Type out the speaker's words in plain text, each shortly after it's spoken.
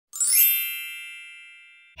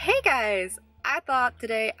Hey guys! I thought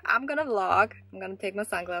today I'm gonna vlog. I'm gonna take my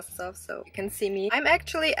sunglasses off so you can see me. I'm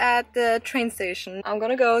actually at the train station. I'm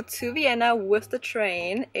gonna go to Vienna with the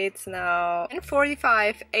train. It's now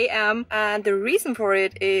 10:45 a.m. and the reason for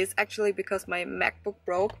it is actually because my MacBook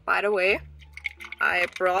broke. By the way, I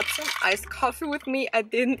brought some iced coffee with me. I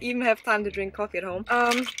didn't even have time to drink coffee at home.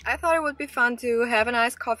 I thought it would be fun to have an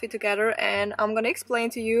iced coffee together, and I'm gonna explain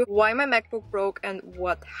to you why my MacBook broke and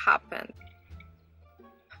what happened.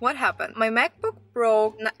 What happened? My MacBook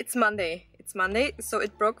broke. It's Monday. It's Monday, so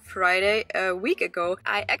it broke Friday a week ago.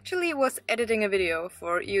 I actually was editing a video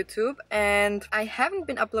for YouTube and I haven't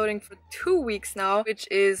been uploading for 2 weeks now, which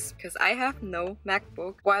is because I have no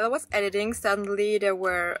MacBook. While I was editing, suddenly there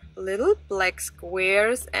were little black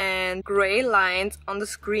squares and gray lines on the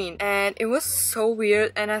screen and it was so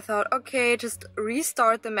weird, and I thought, okay, just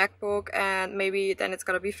restart the MacBook and maybe then it's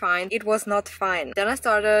gonna be fine. It was not fine. Then I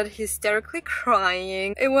started hysterically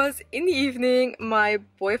crying. It was in the evening. My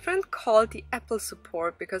boyfriend called the Apple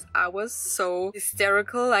support because I was so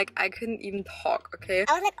hysterical, like I couldn't even talk, okay?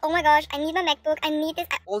 I was like, oh my gosh, I need my MacBook, I need this.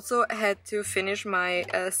 Also, I had to finish my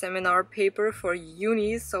seminar paper for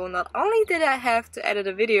uni, so not only did I have to edit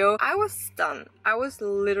a video, I was done. I was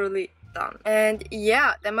literally done. And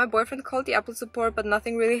yeah, then my boyfriend called the Apple support, but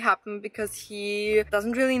nothing really happened because he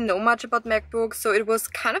doesn't really know much about MacBooks, so it was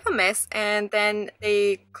kind of a mess. And then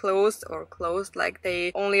they closed, like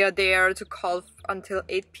they only are there to call until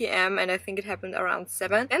 8 p.m. and I think it happened around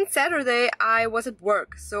 7. And Saturday I was at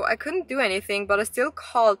work, so I couldn't do anything, but I still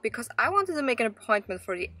called because I wanted to make an appointment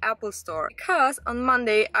for the Apple store, because on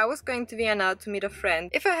Monday I was going to Vienna to meet a friend.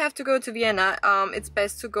 If I have to go to Vienna, it's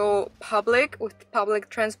best to go public, with public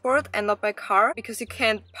transport and not by car, because you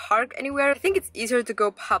can't park anywhere. I think it's easier to go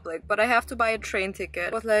public, but I have to buy a train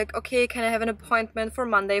ticket. I was like, okay, can I have an appointment for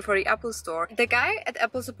Monday for the Apple store? The guy at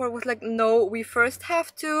Apple support was like, no, we first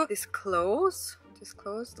have to disclose,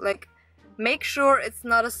 like make sure it's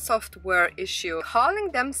not a software issue.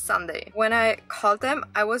 Calling them Sunday. When I called them,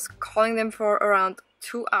 I was calling them for around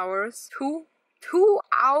 2 hours. Two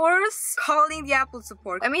hours calling the Apple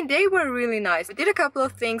support. I mean, they were really nice. We did a couple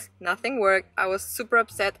of things, nothing worked. I was super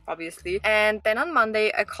upset, obviously. And then on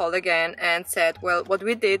Monday I called again and said, well, what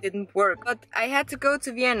we did didn't work. But I had to go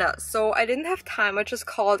to Vienna, so I didn't have time. I just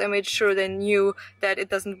called and made sure they knew that it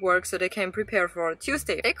doesn't work so they can prepare for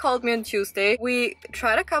Tuesday. They called me on Tuesday. We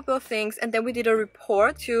tried a couple of things and then we did a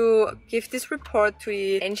report to give this report to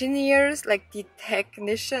the engineers, like the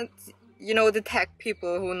technicians, you know, the tech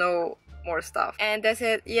people who know more stuff. And they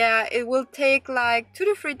said, yeah, it will take like 2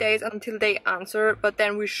 to 3 days until they answer, but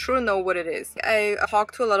then we sure know what it is. I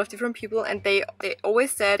talked to a lot of different people and they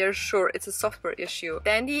always said they're sure it's a software issue.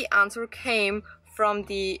 Then the answer came from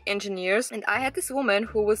the engineers, and I had this woman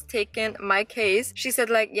who was taking my case. She said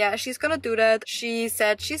like, yeah, she's gonna do that. She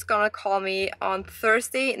said she's gonna call me on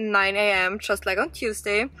Thursday 9 a.m. just like on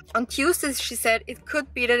Tuesday. On Tuesday she said it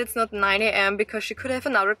could be that it's not 9 a.m. because she could have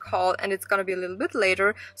another call and it's gonna be a little bit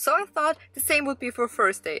later. So I thought the same would be for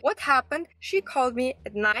Thursday. What happened? She called me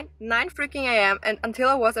at 9 freaking a.m. and until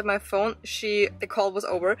I was at my phone, the call was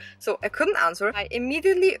over, so I couldn't answer. I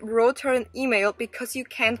immediately wrote her an email because you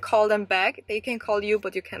can't call them back. They can call you,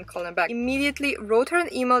 but you can't call them back. Immediately wrote her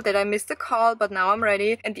an email that I missed the call, but now I'm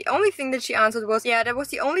ready. And the only thing that she answered was, yeah, that was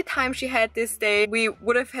the only time she had this day. We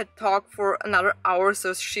would have had talked for another hour,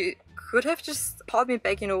 so she could have just called me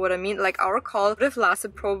back, you know what I mean? Like, our call would have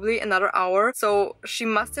lasted probably another hour, so she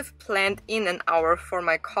must have planned in an hour for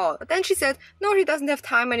my call. But then she said, no, he doesn't have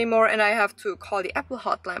time anymore and I have to call the Apple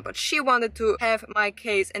hotline, but she wanted to have my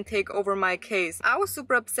case and take over my case. I was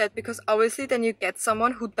super upset because obviously then you get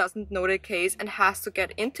someone who doesn't know the case and has to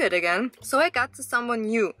get into it again. So I got to someone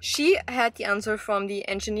new. She had the answer from the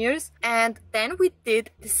engineers, and then we did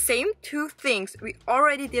the same 2 things we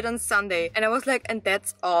already did on Sunday. And I was like, and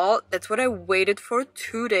that's all? That's what I waited for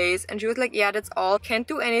 2 days. And she was like, yeah, that's all. Can't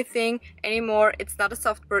do anything anymore. It's not a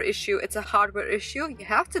software issue, it's a hardware issue. You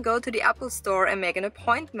have to go to the Apple store and make an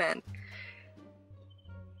appointment.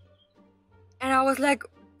 And I was like,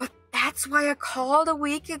 but that's why I called a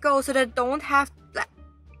week ago, so that I don't have that.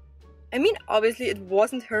 I mean, obviously it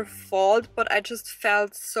wasn't her fault, but I just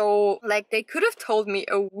felt so like they could have told me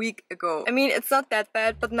a week ago. I mean, it's not that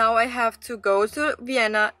bad, but now I have to go to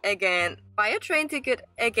Vienna again, buy a train ticket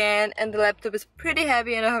again, and the laptop is pretty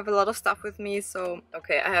heavy and I have a lot of stuff with me, so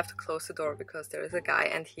okay, I have to close the door because there is a guy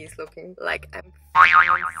and he's looking like I'm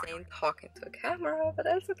insane talking to a camera, but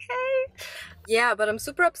that's okay. Yeah, but I'm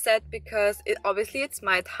super upset because obviously it's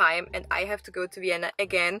my time and I have to go to Vienna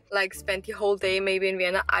again, like spend the whole day maybe in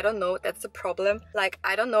Vienna. I don't know, that's the problem. Like,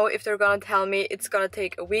 I don't know if they're gonna tell me it's gonna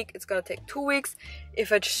take a week, it's gonna take 2 weeks.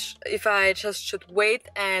 if I just should wait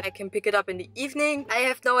and I can pick it up in the evening. I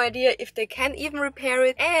have no idea if they can even repair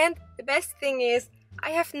it, and the best thing is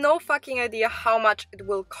I have no fucking idea how much it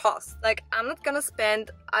will cost. Like, I'm not gonna spend,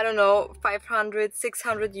 I don't know, 500,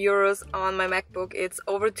 600 euros on my MacBook. It's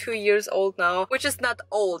over 2 years old now, which is not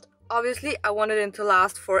old. Obviously, I wanted it to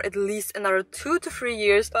last for at least another 2 to 3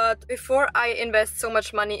 years, but before I invest so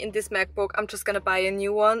much money in this MacBook, I'm just gonna buy a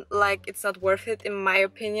new one. Like, it's not worth it in my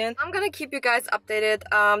opinion. I'm gonna keep you guys updated.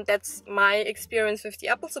 That's my experience with the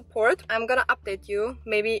Apple support. I'm gonna update you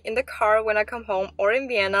maybe in the car when I come home or in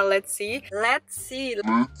Vienna. Let's see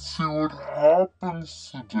what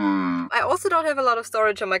happens today. I also don't have a lot of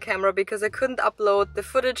storage on my camera because I couldn't upload the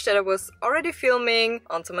footage that I was already filming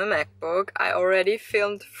onto my MacBook. I already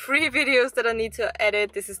filmed 3 videos that I need to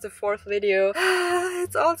edit. This is the 4th video.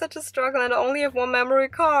 It's all such a struggle and I only have 1 memory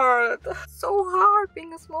card. So hard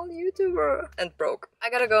being a small YouTuber. And broke.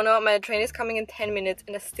 I gotta go now. My train is coming in 10 minutes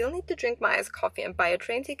and I still need to drink my iced coffee and buy a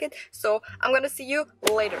train ticket. So I'm gonna see you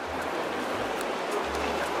later.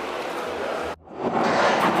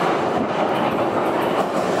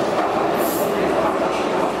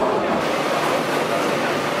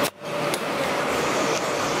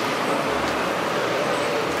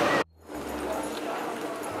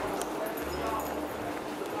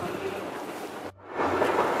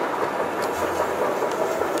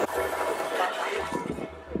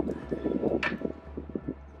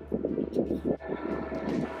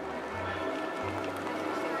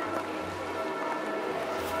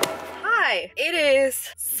 It is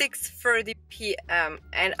 6:30 p.m.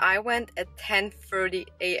 and I went at 10:30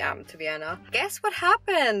 a.m. to Vienna. Guess what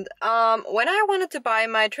happened? When I wanted to buy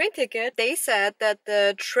my train ticket, they said that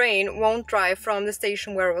the train won't drive from the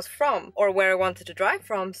station where I was from or where I wanted to drive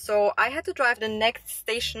from. So I had to drive the next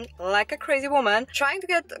station like a crazy woman trying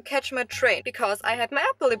to catch my train because I had my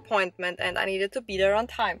Apple appointment and I needed to be there on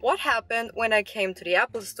time. What happened when I came to the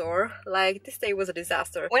Apple store? Like, this day was a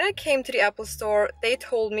disaster. When I came to the Apple store, they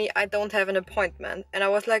told me I don't have an appointment and I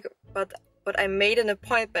was like, but I made an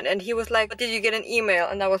appointment. And he was like, but did you get an email?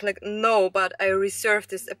 And I was like, no, but I reserved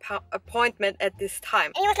this appointment at this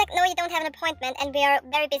time. And he was like, no, you don't have an appointment and we are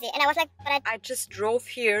very busy. And I was like, but I just drove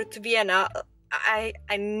here to Vienna. I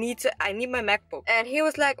need my MacBook. And he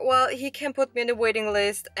was like, well, he can put me in the waiting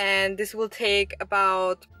list and this will take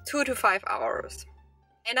about 2 to 5 hours.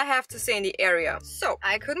 And I have to stay in the area. So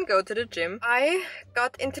I couldn't go to the gym. I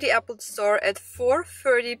got into the Apple store at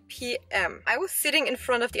 4:30 p.m. I was sitting in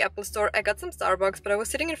front of the Apple store. I got some Starbucks, but I was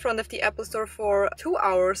sitting in front of the Apple store for 2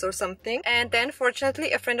 hours or something. And then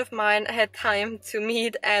fortunately a friend of mine had time to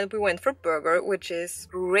meet and we went for burger, which is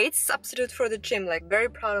great substitute for the gym. Like, very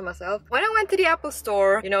proud of myself. When I went to the Apple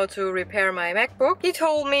store, you know, to repair my MacBook, he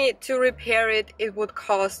told me to repair it, it would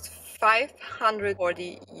cost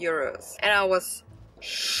 540 euros. And I was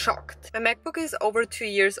shocked. My MacBook is over 2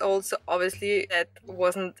 years old, so obviously that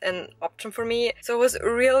wasn't an option for me. So it was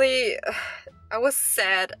really... I was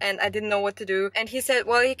sad and I didn't know what to do. And he said,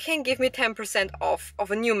 well, he can give me 10% off of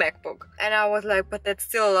a new MacBook. And I was like, but that's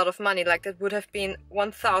still a lot of money. Like, that would have been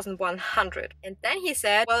 1,100. And then he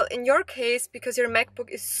said, well, in your case, because your MacBook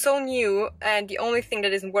is so new and the only thing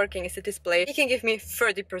that isn't working is the display, he can give me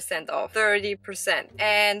 30% off. 30%.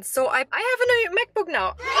 And so I have a new MacBook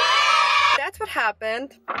now. That's what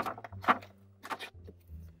happened.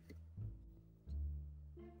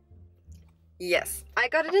 Yes, I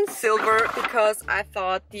got it in silver because I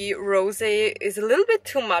thought the rosé is a little bit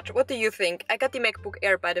too much. What do you think? I got the MacBook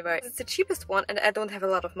Air, by the way. It's the cheapest one and I don't have a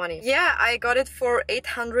lot of money. Yeah, I got it for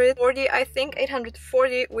 840, I think,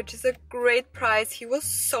 840, which is a great price. He was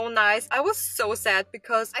so nice. I was so sad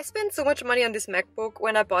because I spent so much money on this MacBook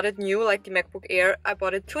when I bought it new, like the MacBook Air. I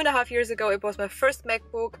bought it 2.5 years ago. It was my first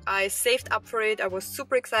MacBook. I saved up for it. I was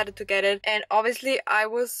super excited to get it. And obviously I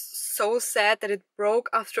was so sad that it broke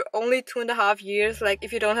after only 2.5 years. Like,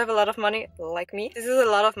 if you don't have a lot of money like me, this is a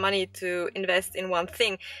lot of money to invest in one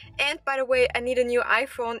thing. And by the way, I need a new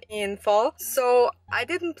iPhone in fall, so I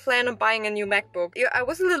didn't plan on buying a new MacBook. I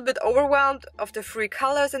was a little bit overwhelmed of the 3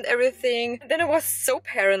 colors and everything. And then I was so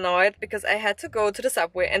paranoid because I had to go to the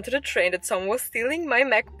subway and to the train that someone was stealing my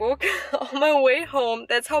MacBook on my way home.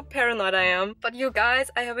 That's how paranoid I am. But you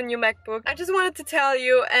guys, I have a new MacBook. I just wanted to tell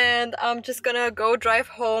you, and I'm just gonna go drive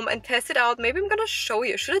home and test it out. Maybe I'm gonna show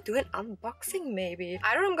you. Should I do an unboxing maybe?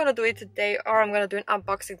 Either I'm gonna do it today or I'm gonna do an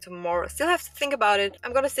unboxing tomorrow. Still have to think about it.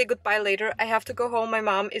 I'm gonna say goodbye later. I have to go home. My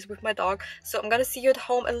mom is with my dog, so I'm gonna see you at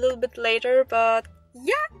home a little bit later. But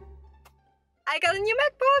yeah, I got a new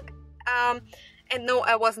MacBook. And no,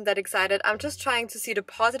 I wasn't that excited. I'm just trying to see the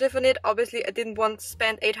positive in it. Obviously, I didn't want to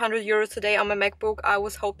spend 800 euros today on my MacBook. I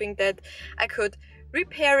was hoping that I could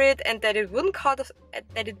repair it and that it wouldn't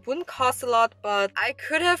cost a lot. But I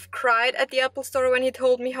could have cried at the Apple store when he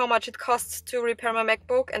told me how much it costs to repair my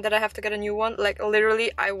MacBook and that I have to get a new one. Like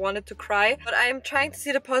literally, I wanted to cry. But I'm trying to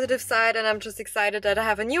see the positive side, and I'm just excited that I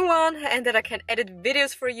have a new one and that I can edit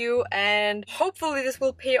videos for you, and hopefully this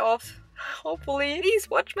will pay off. Hopefully. Please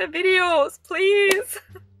watch my videos, please.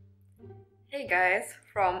 Hey guys,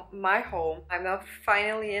 from my home. I'm now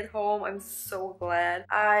finally at home. I'm so glad.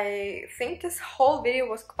 I think this whole video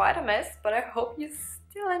was quite a mess, but I hope you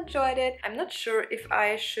still enjoyed it. I'm not sure if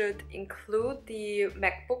I should include the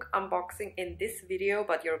MacBook unboxing in this video,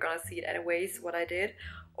 but you're gonna see it anyways what I did,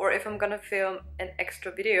 or if I'm gonna film an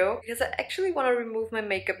extra video, because I actually want to remove my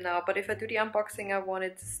makeup now, but if I do the unboxing I want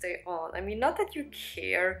it to stay on. I mean, not that you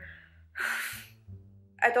care.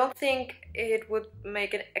 I don't think it would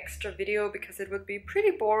make an extra video because it would be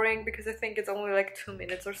pretty boring, because I think it's only like 2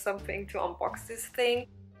 minutes or something to unbox this thing.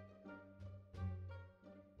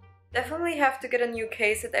 Definitely have to get a new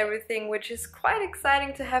case and everything, which is quite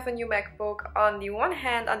exciting to have a new MacBook on the one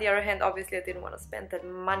hand. On the other hand, obviously I didn't want to spend that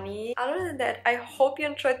money. Other than that, I hope you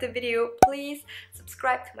enjoyed the video. Please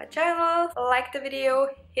subscribe to my channel, like the video,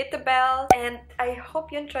 hit the bell, and I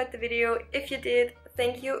hope you enjoyed the video. If you did,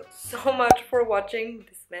 thank you so much for watching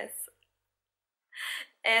this mess.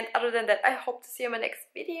 And other than that, I hope to see you in my next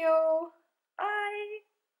video. Bye!